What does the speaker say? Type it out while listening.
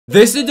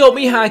This Adopt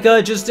Me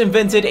hacker just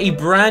invented a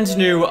brand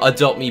new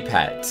Adopt Me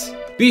pet.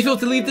 Be sure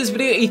to leave this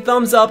video a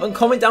thumbs up and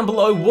comment down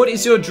below what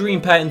is your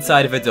dream pet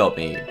inside of Adopt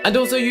Me. And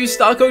also use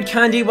star code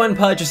CANDY when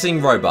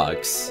purchasing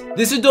Robux.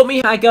 This Adopt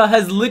Me hacker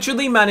has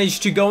literally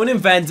managed to go and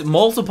invent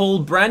multiple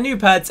brand new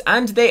pets,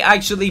 and they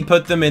actually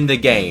put them in the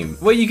game,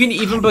 where you can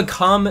even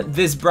become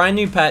this brand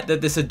new pet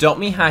that this Adopt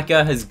Me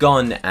hacker has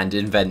gone and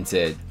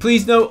invented.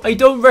 Please note, I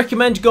don't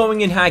recommend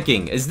going and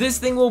hacking, as this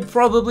thing will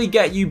probably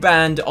get you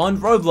banned on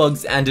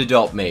Roblox and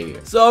Adopt Me.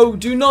 So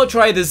do not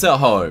try this at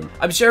home.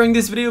 I'm sharing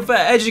this video for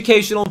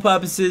educational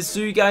purposes so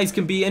you guys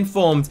can be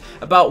informed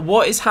about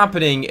what is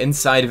happening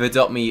inside of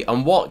Adopt Me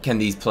and what can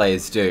these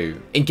players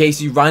do. In case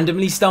you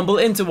randomly stumble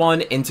into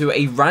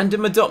a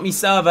random Adopt Me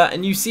server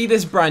and you see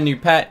this brand new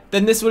pet,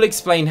 then this will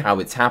explain how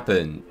it's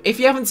happened. If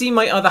you haven't seen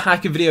my other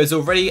hacker videos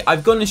already,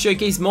 I've gone and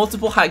showcased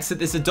multiple hacks that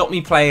this Adopt Me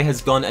player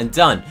has gone and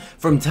done.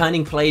 From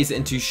turning players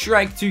into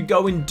Shrek to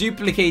go and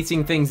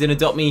duplicating things in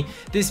Adopt Me,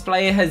 this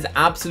player has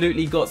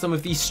absolutely got some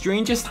of the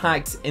strangest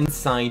hacks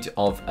inside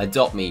of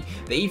Adopt Me.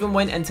 They even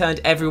went and turned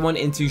everyone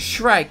into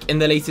Shrek in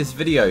the latest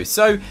video.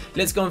 So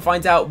let's go and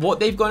find out what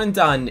they've gone and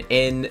done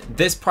in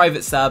this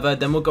private server.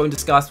 Then we'll go and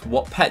discuss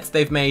what pets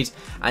they've made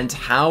and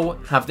how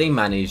have they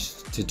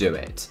managed to do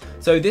it.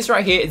 So this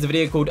right here is a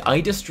video called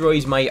I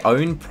Destroyed My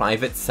Own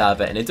Private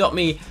Server in Adopt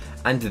Me,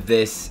 and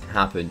this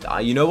happened.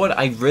 You know what?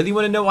 I really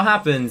want to know what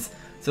happens.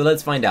 So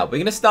let's find out. We're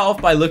going to start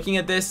off by looking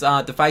at this.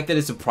 The fact that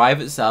it's a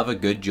private server,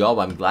 good job.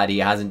 I'm glad he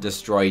hasn't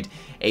destroyed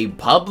a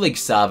public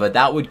server.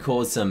 That would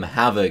cause some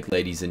havoc,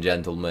 ladies and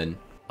gentlemen.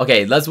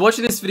 Okay, let's watch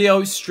this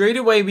video. Straight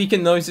away, we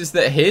can notice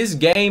that his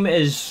game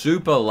is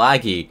super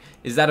laggy.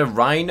 Is that a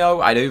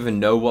rhino? I don't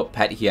even know what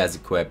pet he has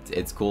equipped.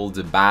 It's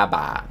called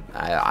Baba.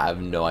 I have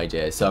no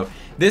idea. So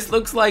this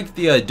looks like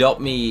the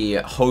Adopt Me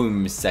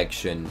home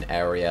section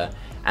area,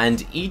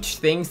 and each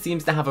thing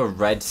seems to have a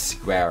red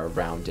square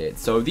around it.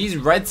 So these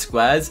red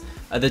squares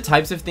are the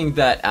types of things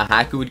that a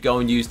hacker would go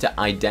and use to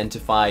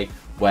identify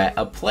where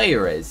a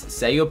player is.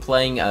 Say you're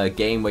playing a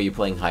game where you're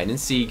playing hide and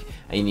seek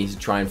and you need to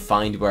try and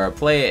find where a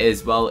player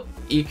is. Well,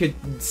 you could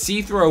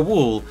see through a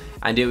wall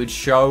and it would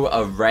show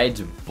a red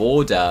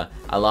border,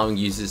 allowing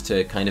users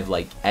to kind of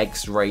like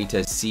x-ray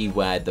to see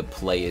where the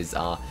players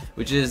are,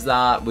 which is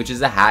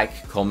a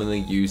hack commonly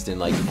used in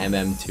like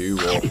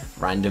MM2 or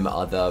random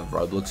other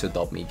Roblox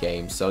Adopt Me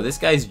games. So this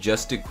guy's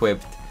just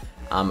equipped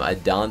a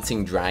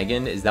dancing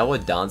dragon. Is that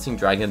what dancing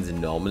dragons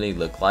normally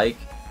look like?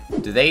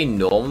 Do they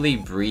normally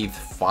breathe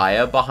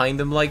fire behind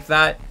them like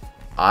that?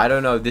 I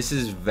don't know. This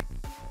is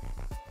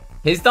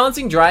his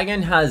dancing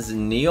dragon has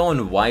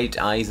neon white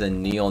eyes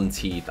and neon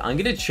teeth. I'm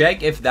gonna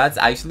check if that's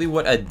actually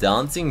what a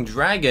dancing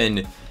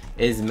dragon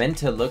is meant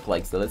to look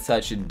like. So let's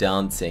search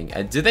dancing.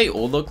 Do they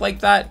all look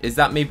like that? Is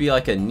that maybe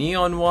like a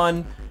neon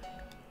one?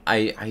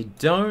 I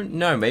don't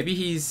know. Maybe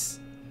he's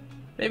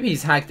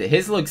hacked it.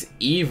 His looks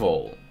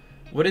evil.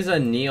 What is a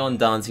neon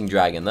dancing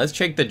dragon? Let's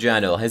check the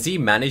journal. Has he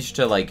managed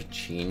to like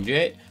change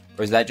it?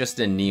 Or is that just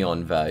a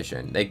neon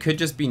version? They could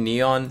just be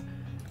neon.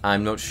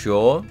 I'm not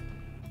sure.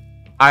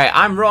 Alright,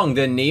 I'm wrong.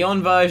 The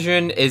neon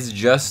version is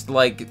just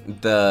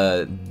like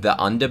the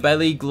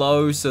underbelly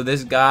glow. So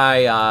this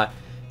guy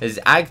has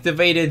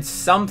activated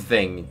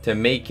something to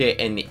make it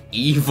an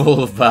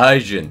evil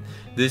version.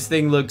 This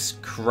thing looks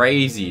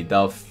crazy.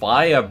 The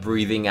fire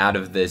breathing out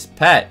of this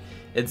pet,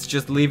 it's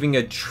just leaving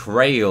a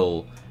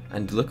trail.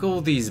 And look at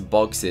all these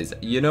boxes.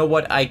 You know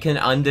what? I can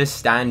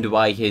understand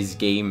why his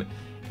game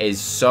is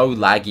so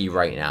laggy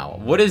right now.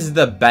 What is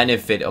the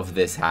benefit of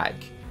this hack?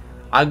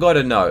 I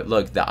gotta know.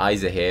 Look, the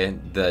eyes are here.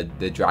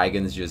 The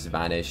dragons just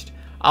vanished.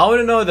 I want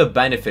to know the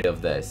benefit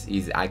of this.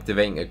 He's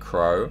activating a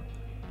crow.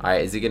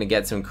 Alright, is he gonna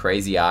get some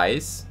crazy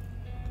eyes?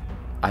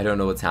 I don't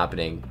know what's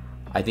happening.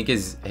 I think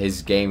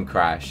his game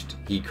crashed.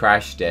 He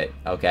crashed it.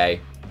 Okay.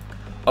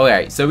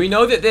 Okay, so we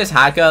know that this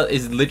hacker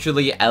is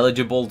literally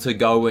eligible to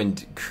go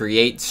and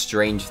create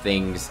strange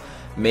things,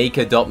 make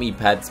Adopt Me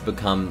pets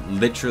become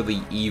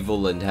literally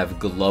evil and have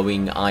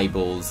glowing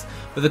eyeballs.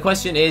 But the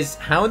question is,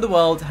 how in the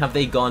world have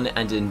they gone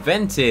and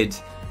invented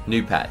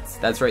new pets?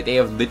 That's right, they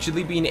have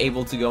literally been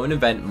able to go and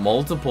invent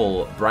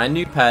multiple brand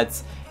new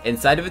pets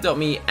inside of Adopt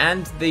Me,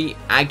 and they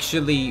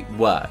actually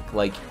work.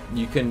 Like,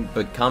 you can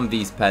become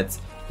these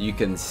pets, you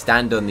can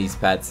stand on these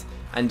pets,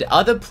 and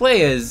other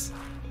players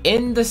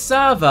in the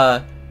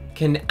server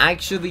can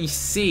actually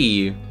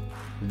see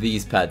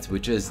these pets,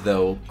 which is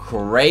the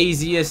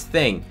craziest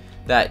thing,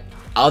 that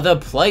other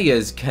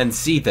players can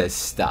see this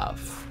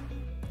stuff.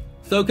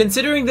 So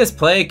considering this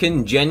player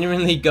can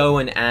genuinely go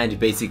and add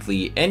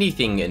basically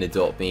anything in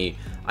Adopt Me,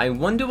 I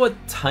wonder what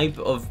type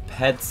of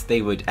pets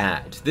they would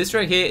add. This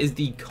right here is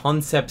the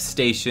concept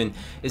station,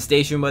 a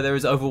station where there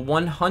is over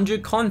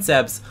 100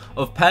 concepts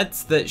of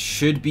pets that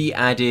should be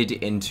added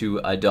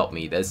into Adopt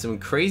Me. There's some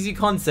crazy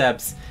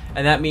concepts,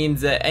 and that means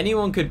that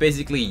anyone could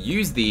basically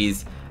use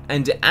these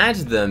and add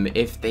them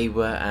if they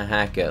were a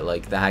hacker.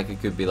 Like, the hacker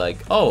could be like,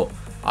 oh,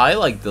 I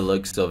like the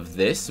looks of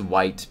this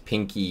white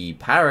pinky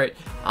parrot.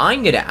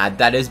 I'm gonna add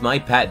that as my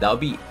pet. That would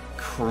be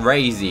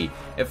crazy.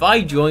 If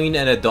I join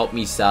an Adopt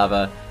Me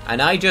server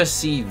and I just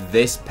see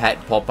this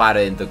pet pop out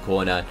in the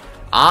corner,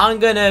 I'm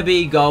gonna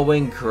be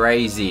going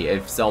crazy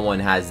if someone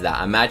has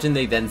that. Imagine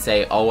they then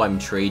say, oh, I'm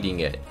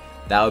trading it.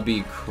 That would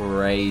be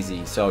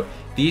crazy. So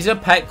these are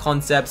pet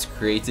concepts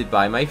created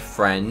by my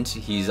friend.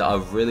 He's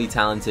a really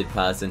talented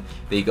person.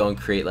 They go and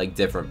create like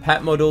different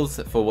pet models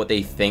for what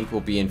they think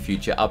will be in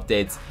future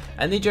updates,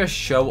 and they just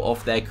show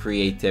off their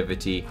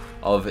creativity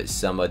of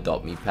some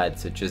Adopt Me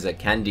pets, such as a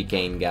candy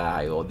cane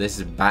guy or this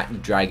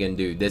bat dragon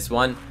dude. This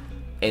one,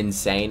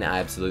 insane. I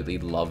absolutely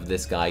love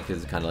this guy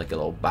because it's kind of like a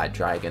little bat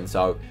dragon.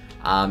 So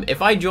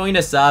if I join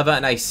a server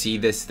and I see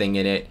this thing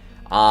in it,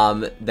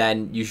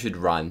 then you should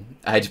run.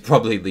 I'd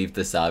probably leave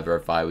the server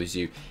if I was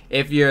you.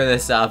 If you're in a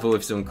server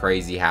with some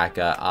crazy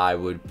hacker, I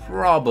would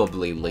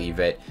probably leave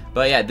it.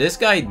 But yeah,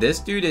 this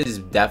dude is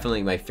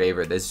definitely my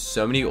favorite. There's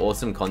so many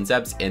awesome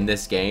concepts in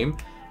this game,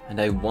 and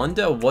I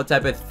wonder what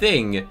type of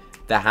thing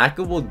the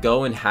hacker will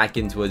go and hack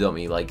into Adopt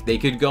Me. Like, they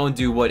could go and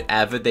do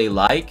whatever they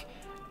like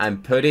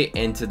and put it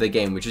into the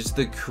game, which is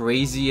the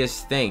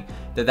craziest thing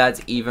that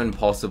that's even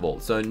possible.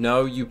 So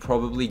no, you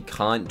probably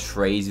can't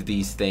trace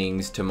these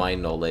things to my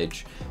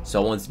knowledge.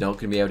 Someone's not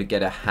gonna be able to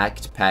get a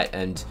hacked pet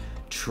and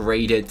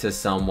trade it to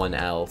someone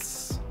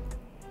else.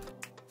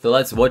 So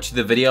let's watch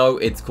the video.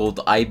 It's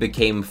called I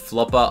Became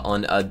Flopper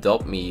on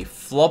Adopt Me.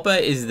 Flopper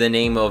is the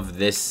name of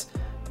this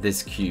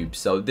cube.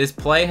 So this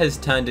player has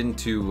turned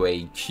into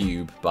a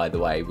cube, by the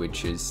way,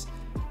 which is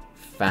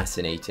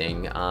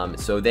fascinating.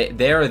 So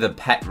they are the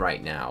pet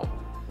right now.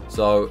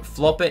 So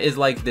Flopper is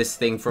like this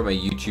thing from a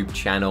YouTube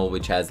channel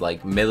which has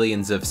like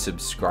millions of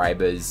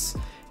subscribers.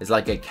 It's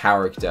like a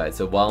character. It's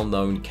a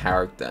well-known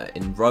character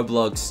in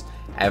Roblox.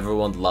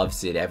 Everyone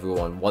loves it.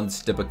 Everyone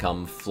wants to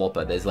become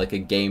Flopper. There's like a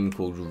game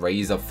called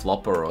Raise a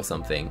Flopper or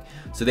something.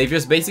 So they've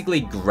just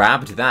basically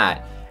grabbed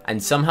that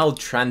and somehow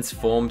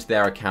transformed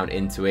their account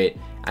into it,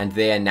 and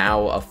they are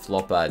now a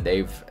Flopper.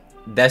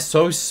 They're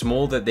so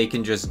small that they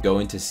can just go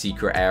into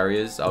secret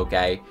areas,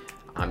 okay?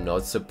 I'm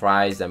not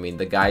surprised. I mean,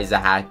 the guy's a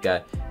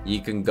hacker.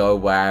 You can go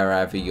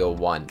wherever you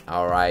want,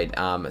 alright?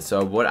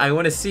 So what I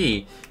want to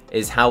see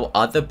is how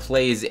other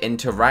players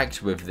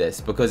interact with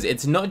this, because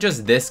it's not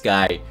just this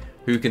guy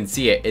who can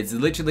see it. It's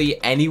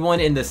literally anyone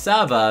in the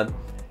server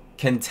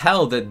can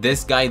tell that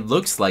this guy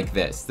looks like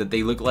this, that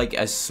they look like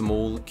a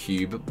small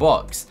cube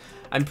box.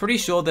 I'm pretty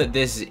sure that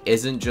this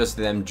isn't just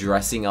them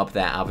dressing up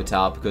their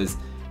avatar, because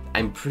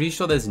I'm pretty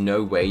sure there's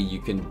no way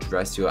you can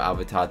dress your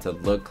avatar to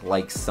look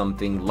like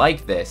something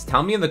like this.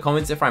 Tell me in the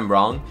comments if I'm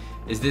wrong.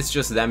 Is this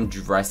just them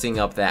dressing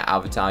up their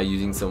avatar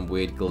using some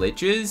weird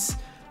glitches?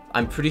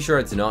 I'm pretty sure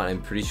it's not.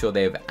 I'm pretty sure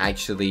they've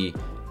actually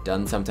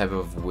done some type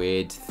of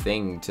weird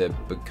thing to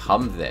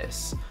become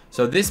this.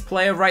 So this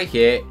player right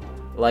here,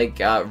 like,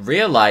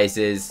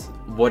 realizes,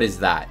 what is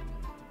that?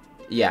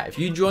 Yeah, if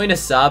you join a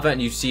server and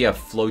you see a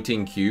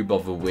floating cube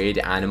of a weird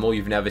animal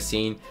you've never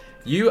seen,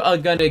 you are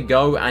gonna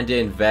go and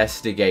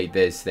investigate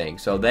this thing.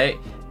 So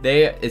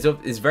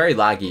it's very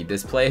laggy.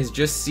 This player has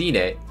just seen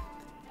it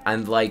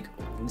and like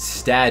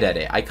stared at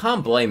it. I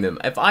can't blame him.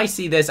 If I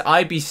see this,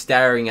 I'd be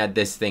staring at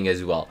this thing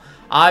as well.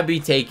 I'd be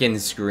taking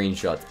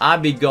screenshots.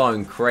 I'd be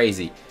going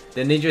crazy.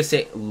 Then they just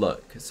say,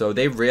 look. So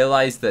they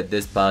realize that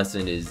this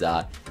person is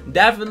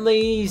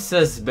definitely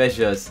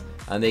suspicious,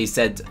 and they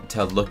said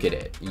to look at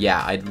it.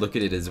 Yeah, I'd look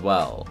at it as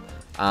well.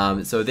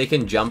 So they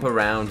can jump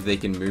around, they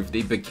can move.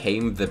 They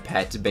became the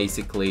pet,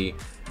 basically,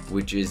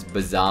 which is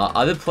bizarre.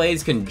 Other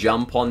players can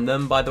jump on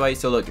them, by the way.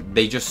 So look,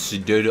 they just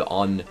stood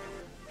on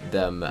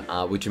them,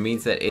 which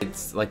means that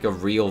it's like a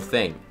real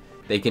thing.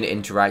 They can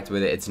interact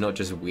with it. It's not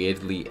just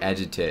weirdly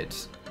edited.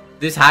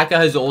 This hacker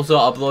has also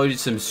uploaded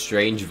some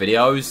strange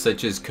videos,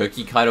 such as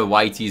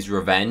CookieCutterYT's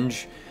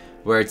Revenge,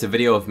 where it's a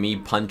video of me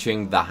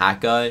punching the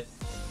hacker.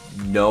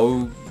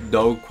 No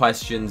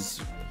questions.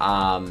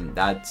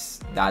 That's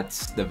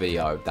the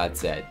video.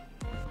 That's it.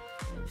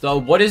 So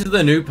what is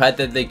the new pet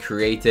that they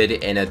created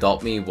in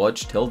Adopt Me?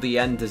 Watch till the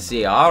end to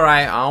see.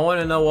 Alright, I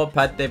want to know what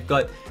pet they've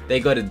got.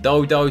 They got a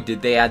dodo.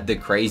 Did they add the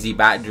crazy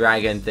bat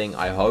dragon thing?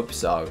 I hope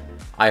so.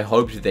 I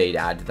hoped they'd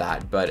add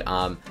that. But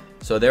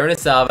so they're in a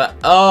server.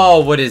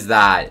 Oh, what is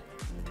that?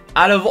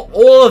 Out of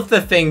all of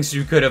the things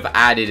you could have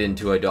added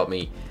into Adopt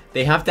Me,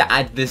 they have to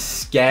add the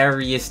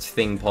scariest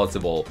thing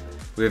possible,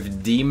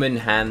 with demon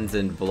hands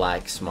and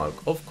black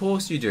smoke. Of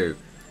course you do.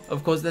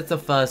 Of course, that's the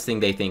first thing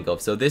they think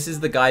of. So this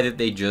is the guy that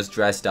they just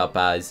dressed up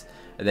as.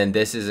 And then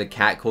this is a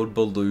cat called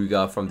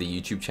Beluga from the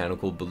YouTube channel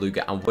called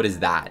Beluga. And what is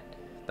that?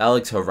 That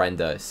looks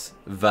horrendous.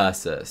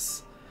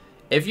 Versus.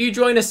 If you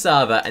join a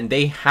server and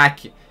they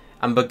hack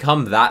and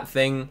become that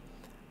thing,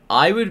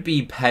 I would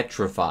be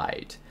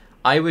petrified.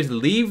 I would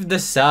leave the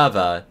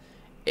server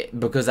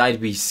because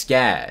I'd be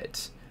scared.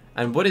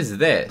 And what is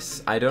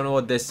this? I don't know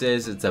what this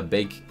is. It's a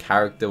big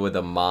character with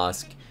a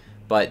mask.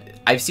 But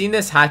I've seen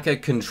this hacker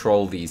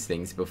control these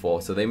things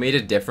before. So they made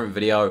a different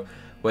video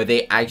where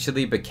they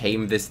actually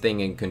became this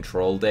thing and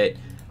controlled it.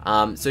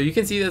 So you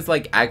can see there's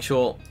like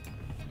actual...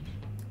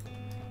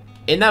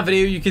 In that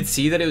video, you could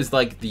see that it was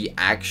like the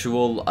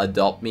actual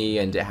Adopt Me,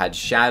 and it had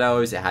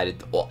shadows. It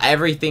had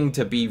everything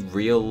to be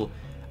real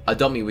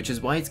Adopt Me, which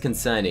is why it's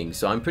concerning.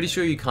 So I'm pretty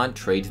sure you can't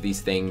trade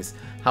these things.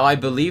 How I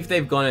believe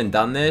they've gone and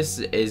done this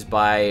is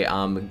by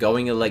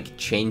going and like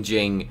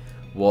changing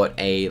what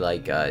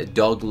a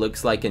dog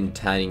looks like and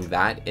turning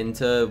that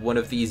into one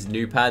of these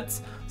new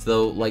pets. So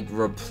they'll like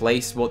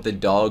replace what the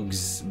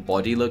dog's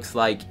body looks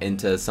like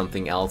into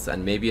something else,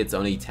 and maybe it's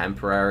only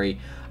temporary.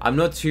 I'm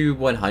not too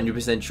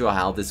 100% sure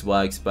how this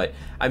works, but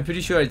I'm pretty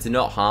sure it's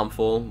not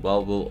harmful.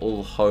 Well, we'll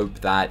all hope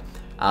that.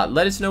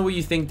 Let us know what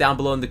you think down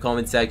below in the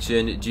comment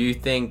section. Do you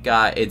think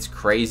it's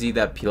crazy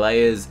that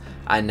players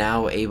are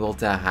now able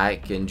to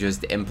hack and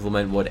just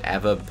implement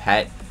whatever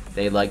pet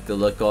they like the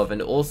look of?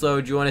 And also,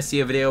 do you want to see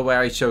a video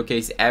where I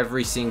showcase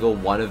every single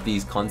one of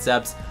these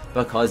concepts?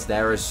 Because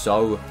there are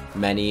so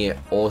many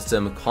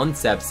awesome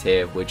concepts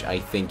here which I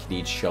think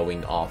need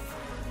showing off.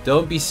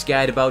 Don't be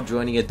scared about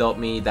joining Adopt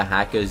Me. The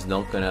hacker's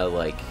not gonna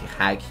like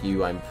hack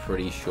you, I'm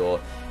pretty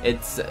sure.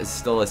 It's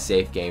still a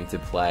safe game to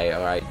play,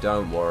 alright?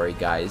 Don't worry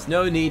guys,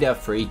 no need to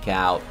freak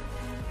out.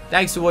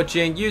 Thanks for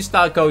watching, use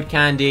star code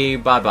CANDY,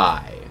 bye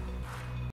bye.